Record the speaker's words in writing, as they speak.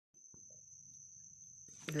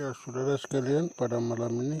Ya, saudara sekalian, pada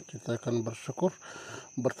malam ini kita akan bersyukur,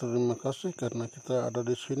 berterima kasih karena kita ada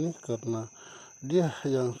di sini, karena Dia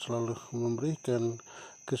yang selalu memberikan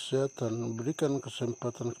kesehatan, memberikan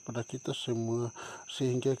kesempatan kepada kita semua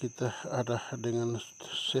sehingga kita ada dengan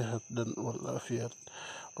sehat dan walafiat.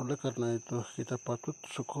 Oleh karena itu kita patut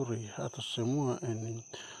syukuri atas semua ini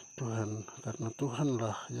Tuhan, karena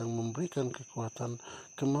Tuhanlah yang memberikan kekuatan,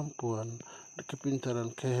 kemampuan,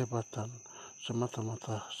 kepintaran, kehebatan.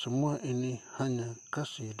 Semata-mata semua ini hanya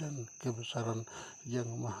kasih dan kebesaran yang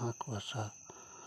maha kuasa.